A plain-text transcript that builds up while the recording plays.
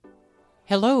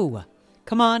Hello,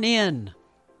 come on in.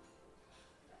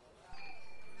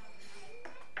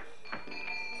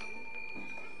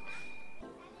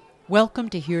 Welcome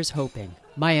to Here's Hoping,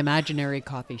 my imaginary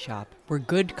coffee shop where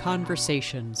good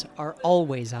conversations are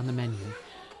always on the menu.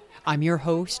 I'm your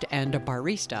host and a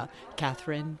barista,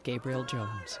 Catherine Gabriel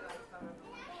Jones.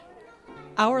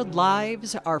 Our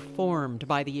lives are formed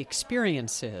by the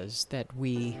experiences that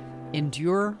we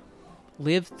endure,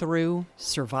 live through,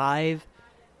 survive,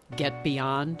 get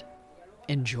beyond,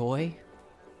 enjoy.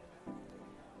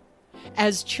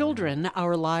 As children,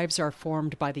 our lives are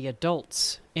formed by the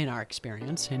adults in our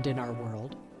experience and in our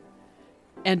world.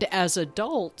 And as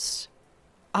adults,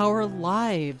 our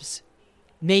lives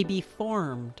may be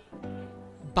formed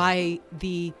by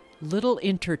the little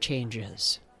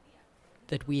interchanges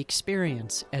that we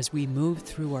experience as we move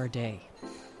through our day.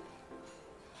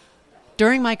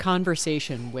 During my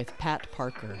conversation with Pat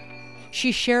Parker,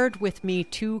 she shared with me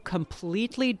two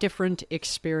completely different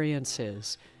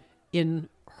experiences in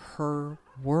her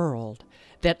world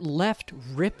that left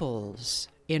ripples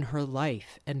in her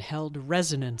life and held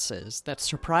resonances that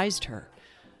surprised her.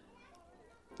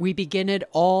 We begin it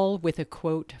all with a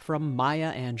quote from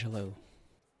Maya Angelou.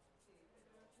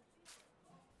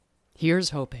 Here's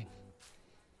hoping.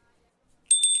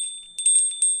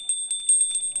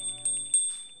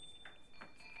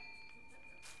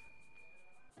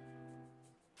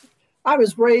 I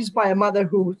was raised by a mother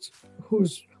whose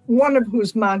one of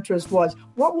whose mantras was,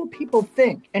 "What will people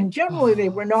think?" And generally, they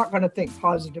were not going to think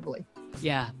positively.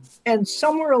 Yeah. And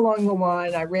somewhere along the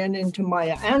line, I ran into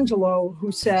Maya Angelou,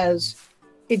 who says,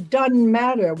 "It doesn't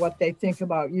matter what they think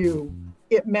about you.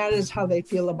 It matters how they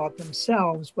feel about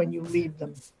themselves when you leave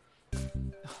them."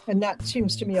 And that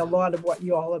seems to me a lot of what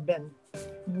you all have been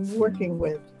working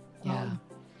with. Yeah.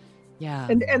 Yeah.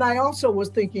 And I also was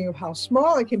thinking of how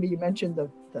small it can be. You mentioned the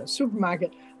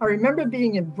supermarket. I remember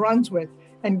being in Brunswick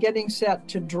and getting set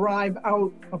to drive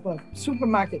out of a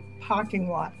supermarket parking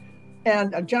lot.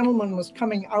 And a gentleman was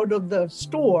coming out of the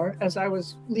store as I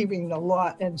was leaving the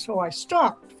lot. And so I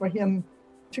stopped for him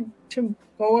to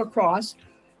go across.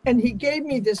 And he gave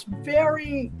me this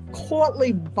very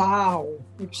courtly bow,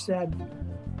 which said,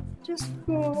 "Just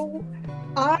go."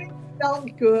 I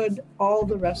felt good all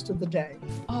the rest of the day.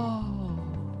 Oh,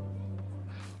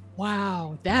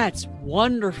 wow, that's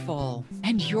wonderful.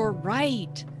 And you're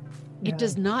right. Yeah. It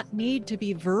does not need to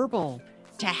be verbal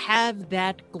to have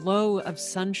that glow of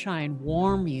sunshine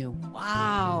warm you.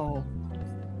 Wow.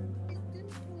 It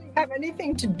didn't really have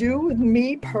anything to do with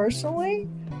me personally,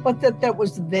 but that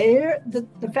was there, the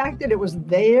fact that it was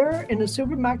there in the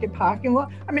supermarket parking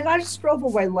lot. I mean, I just drove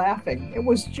away laughing. It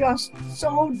was just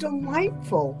so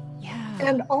delightful. Yeah.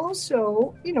 And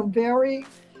also, very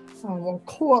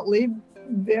courtly,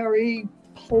 very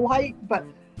polite, but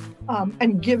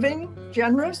and giving,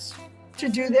 generous to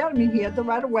do that. I mean, he had the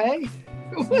right of way.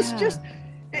 It was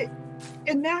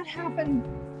and that happened.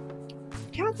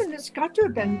 Catherine, it's got to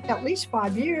have been at least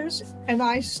 5 years, and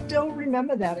I still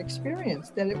remember that experience,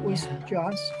 that it was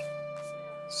just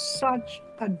such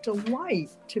a delight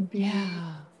to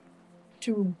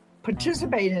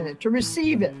participate in it, to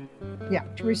receive it. Yeah,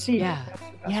 to receive it.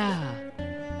 Yeah.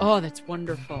 Oh, that's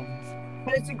wonderful.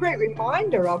 But it's a great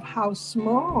reminder of how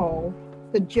small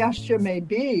the gesture may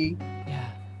be.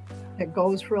 Yeah. That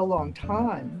goes for a long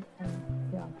time.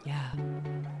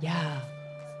 Yeah.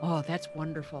 Oh, that's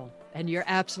wonderful. And you're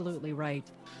absolutely right.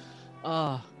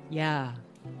 Oh, yeah.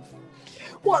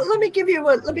 Well, let me give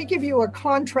you a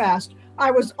contrast.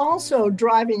 I was also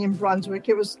driving in Brunswick.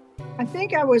 I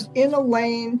think I was in a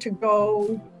lane to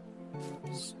go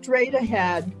straight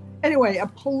ahead. Anyway, a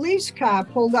police car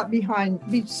pulled up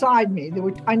beside me.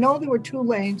 I know there were two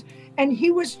lanes, and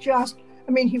he was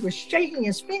he was shaking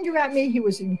his finger at me. He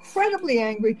was incredibly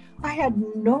angry. I had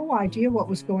no idea what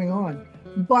was going on,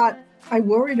 but I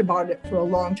worried about it for a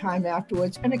long time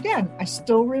afterwards. And again, I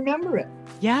still remember it.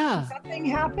 Yeah. Nothing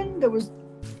happened.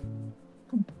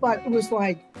 But it was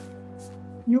like,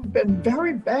 "You've been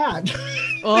very bad."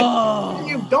 Oh.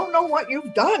 You don't know what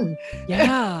you've done.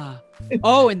 Yeah.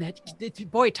 Oh, and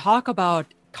boy, talk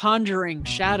about conjuring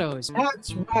shadows.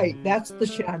 That's right. That's the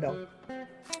shadow.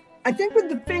 I think with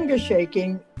the finger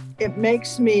shaking, it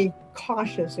makes me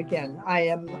cautious again. I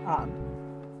am,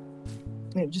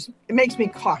 it makes me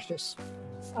cautious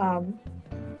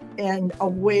and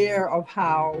aware of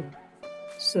how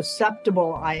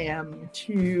susceptible I am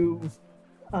to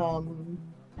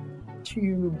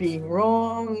being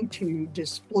wrong, to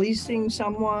displeasing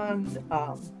someone.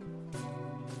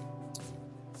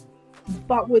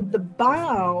 But with the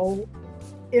bow,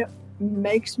 it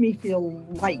makes me feel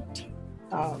light.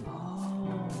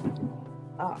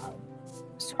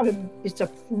 it's a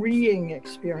freeing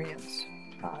experience,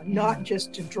 not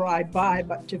just to drive by,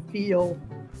 but to feel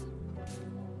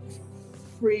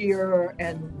freer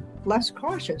and less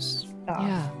cautious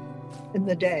in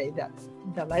the day,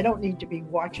 that I don't need to be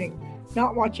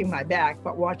not watching my back,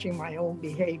 but watching my own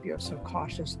behavior so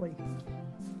cautiously.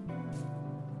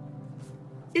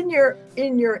 In your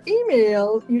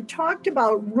email, you talked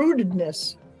about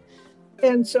rootedness.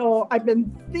 And so I've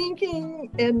been thinking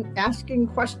and asking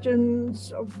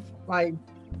questions of my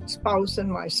spouse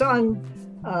and my son,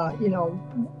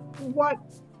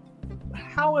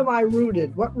 how am I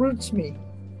rooted? What roots me?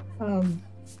 And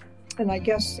I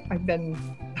guess I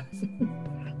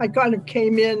kind of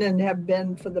came in and have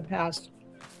been for the past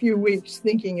few weeks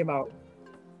thinking about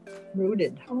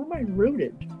rooted. How am I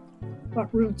rooted?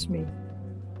 What roots me?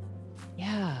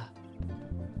 Yeah.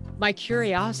 My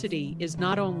curiosity is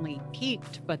not only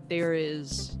piqued, but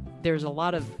there's a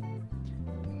lot of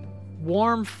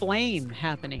warm flame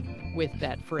happening with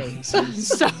that phrase.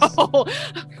 So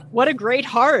what a great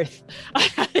hearth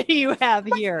you have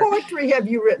here. What poetry have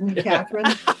you written, Catherine?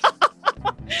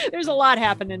 There's a lot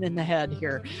happening in the head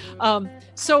here.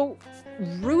 So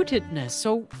rootedness.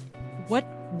 So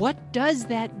what does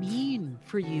that mean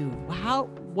for you?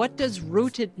 What does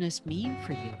rootedness mean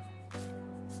for you?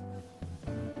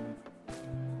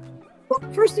 Well,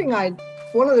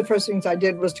 one of the first things I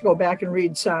did was to go back and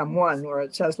read Psalm 1, where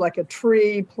it says, like a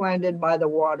tree planted by the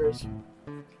waters.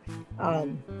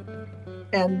 And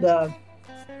the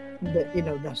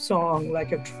song,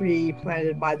 like a tree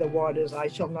planted by the waters, I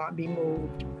shall not be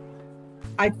moved.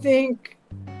 I think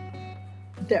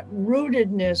that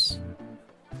rootedness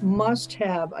must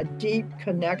have a deep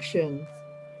connection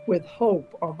with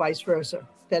hope, or vice versa.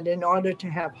 That in order to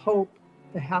have hope,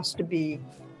 there has to be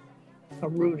a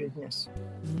rootedness.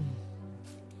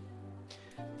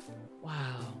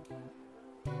 Wow.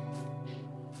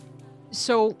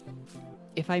 So,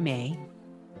 if I may,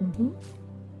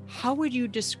 how would you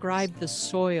describe the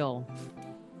soil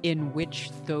in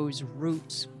which those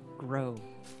roots grow?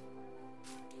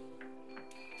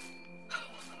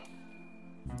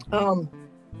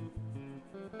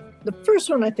 The first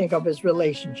one I think of is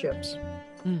relationships.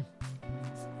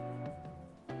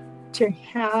 To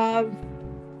have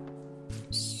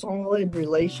solid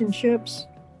relationships,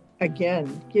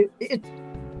 again,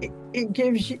 it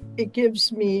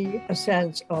gives me a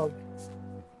sense of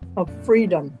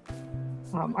freedom.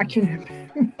 I can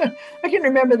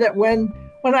remember that when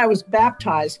I was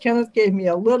baptized, Kenneth gave me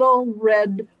one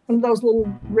of those little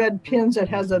red pins that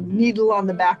has a needle on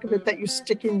the back of it that you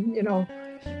stick in,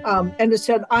 and it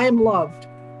said, "I am loved."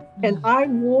 And I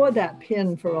wore that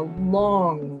pin for a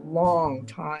long, long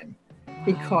time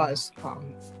because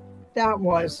that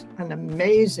was an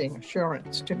amazing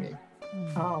assurance to me.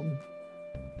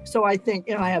 So I think,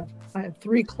 I have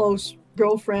 3 close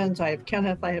girlfriends. I have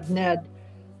Kenneth, I have Ned.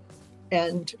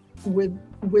 And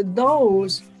with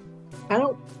those,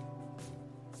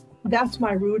 that's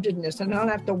my rootedness, and I don't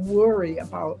have to worry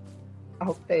about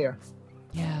out there.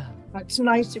 Yeah. It's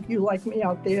nice if you like me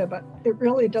out there, but it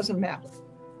really doesn't matter.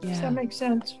 Yeah. Does that make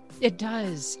sense? It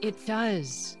does. It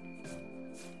does.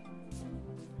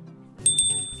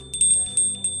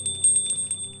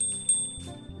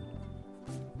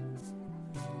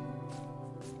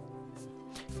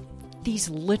 These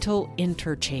little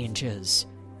interchanges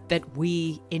that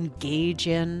we engage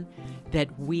in,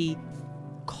 that we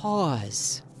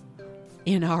cause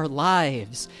in our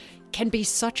lives, can be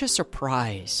such a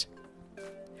surprise.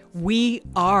 We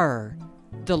are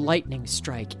the lightning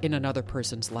strike in another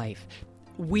person's life.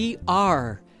 We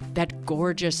are that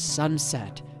gorgeous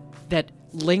sunset that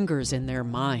lingers in their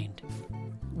mind.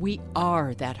 We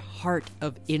are that heart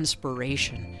of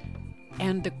inspiration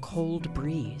and the cold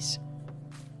breeze.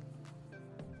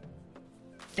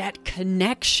 That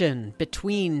connection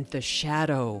between the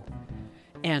shadow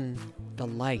and the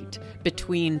light,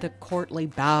 between the courtly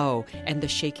bow and the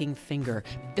shaking finger,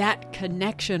 that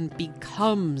connection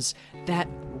becomes that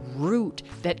root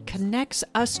that connects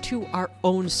us to our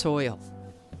own soil.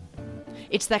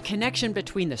 It's that connection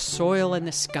between the soil and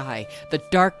the sky, the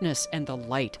darkness and the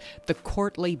light, the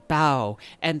courtly bow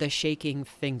and the shaking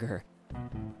finger.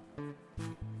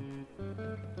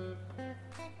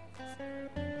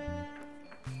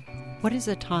 What is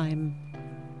a time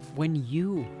when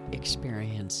you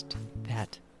experienced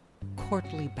that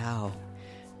courtly bow?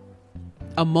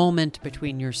 A moment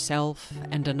between yourself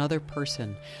and another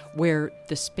person where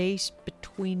the space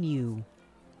between you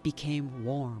became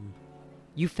warm.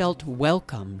 You felt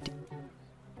welcomed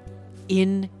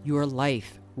in your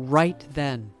life right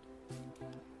then.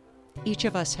 Each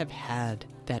of us have had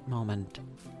that moment.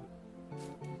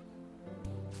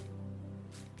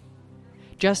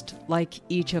 Just like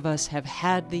each of us have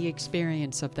had the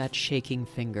experience of that shaking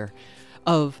finger,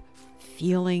 of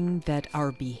feeling that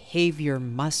our behavior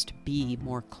must be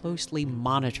more closely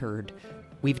monitored.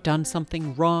 We've done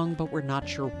something wrong, but we're not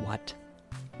sure what.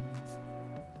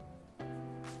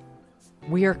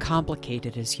 We are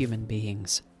complicated as human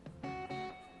beings.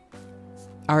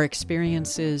 Our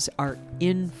experiences are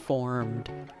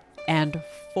informed and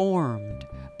formed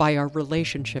by our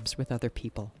relationships with other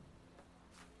people.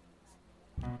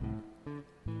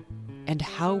 And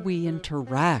how we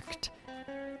interact,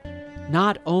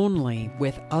 not only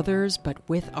with others, but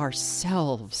with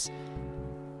ourselves,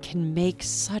 can make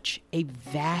such a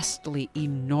vastly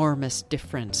enormous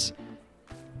difference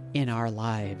in our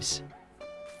lives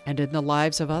and in the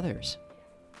lives of others.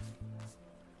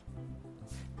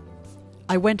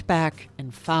 I went back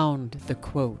and found the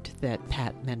quote that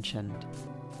Pat mentioned.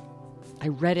 I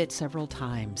read it several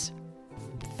times,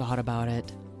 thought about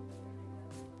it.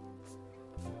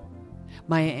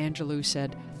 Maya Angelou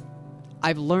said,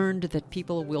 "I've learned that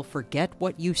people will forget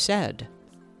what you said.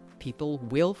 People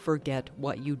will forget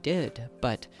what you did,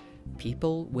 but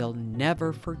people will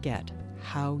never forget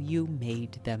how you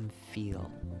made them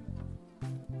feel."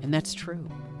 And that's true.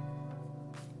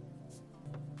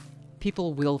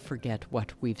 People will forget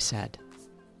what we've said.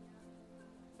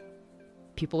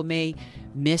 People may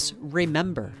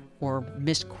misremember or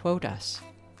misquote us,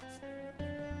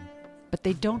 but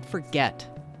they don't forget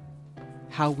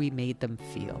how we made them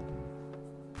feel.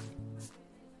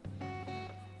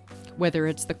 Whether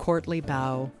it's the courtly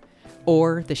bow,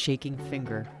 or the shaking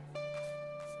finger,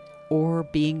 or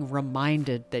being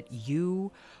reminded that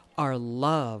you are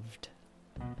loved,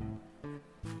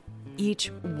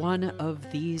 each one of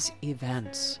these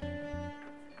events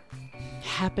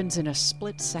happens in a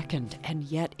split second, and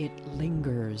yet it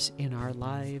lingers in our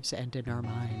lives and in our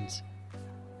minds.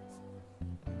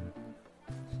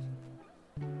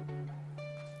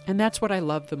 And that's what I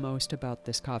love the most about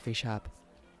this coffee shop.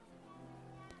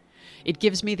 It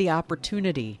gives me the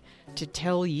opportunity to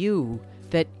tell you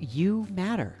that you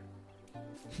matter.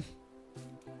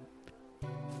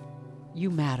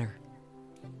 You matter.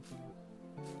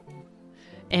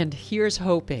 And here's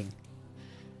hoping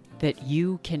that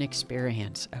you can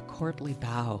experience a courtly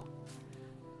bow,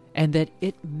 and that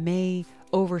it may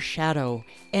overshadow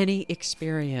any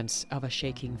experience of a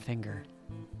shaking finger,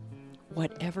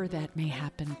 whatever that may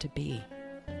happen to be.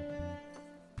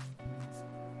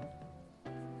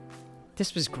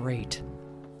 This was great.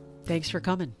 Thanks for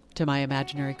coming to my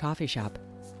imaginary coffee shop.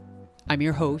 I'm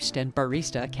your host and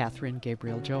barista, Catherine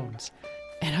Gabriel Jones,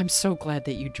 and I'm so glad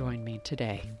that you joined me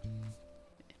today.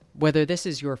 Whether this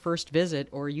is your first visit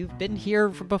or you've been here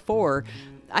before,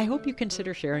 I hope you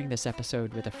consider sharing this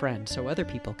episode with a friend so other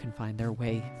people can find their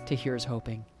way to Here's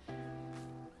Hoping.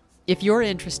 If you're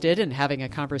interested in having a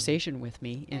conversation with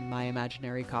me in my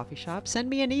imaginary coffee shop, send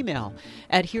me an email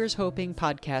at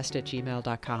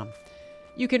here'shopingpodcast@gmail.com.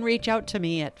 You can reach out to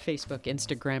me at Facebook,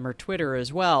 Instagram, or Twitter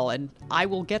as well, and I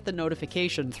will get the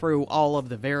notification through all of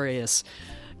the various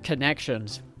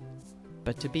connections.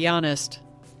 But to be honest,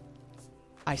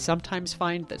 I sometimes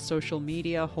find that social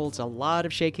media holds a lot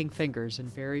of shaking fingers and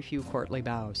very few courtly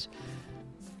bows.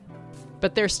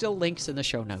 But there's still links in the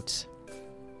show notes.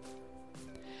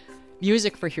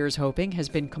 Music for Here's Hoping has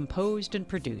been composed and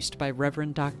produced by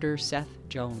Reverend Dr. Seth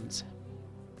Jones.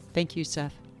 Thank you,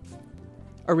 Seth.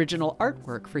 Original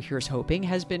artwork for Here's Hoping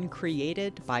has been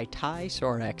created by Ty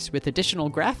Sorex, with additional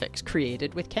graphics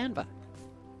created with Canva.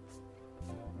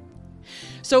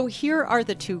 So here are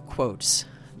the two quotes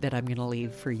that I'm going to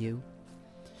leave for you.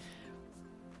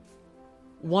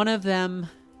 One of them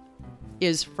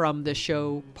is from the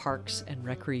show Parks and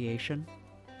Recreation.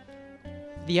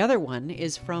 The other one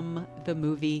is from the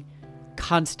movie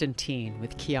Constantine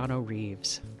with Keanu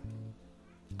Reeves.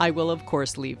 I will, of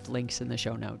course, leave links in the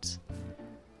show notes.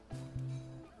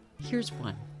 Here's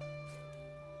one.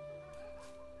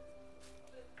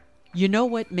 You know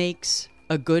what makes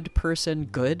a good person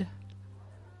good?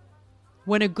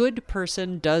 When a good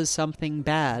person does something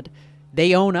bad,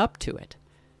 they own up to it.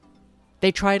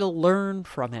 They try to learn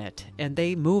from it, and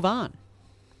they move on.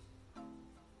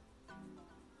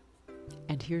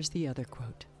 And here's the other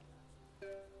quote.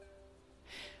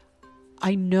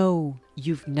 I know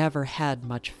you've never had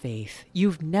much faith.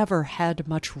 You've never had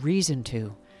much reason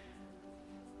to.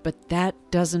 But that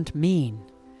doesn't mean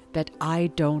that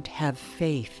I don't have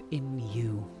faith in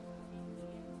you.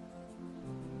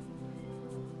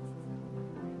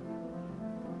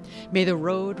 May the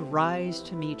road rise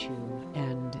to meet you,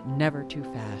 and never too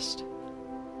fast.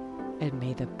 And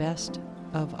may the best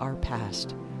of our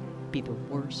past be the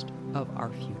worst of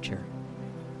our future.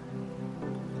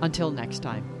 Until next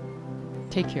time,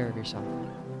 take care of yourself.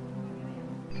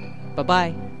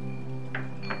 Bye-bye.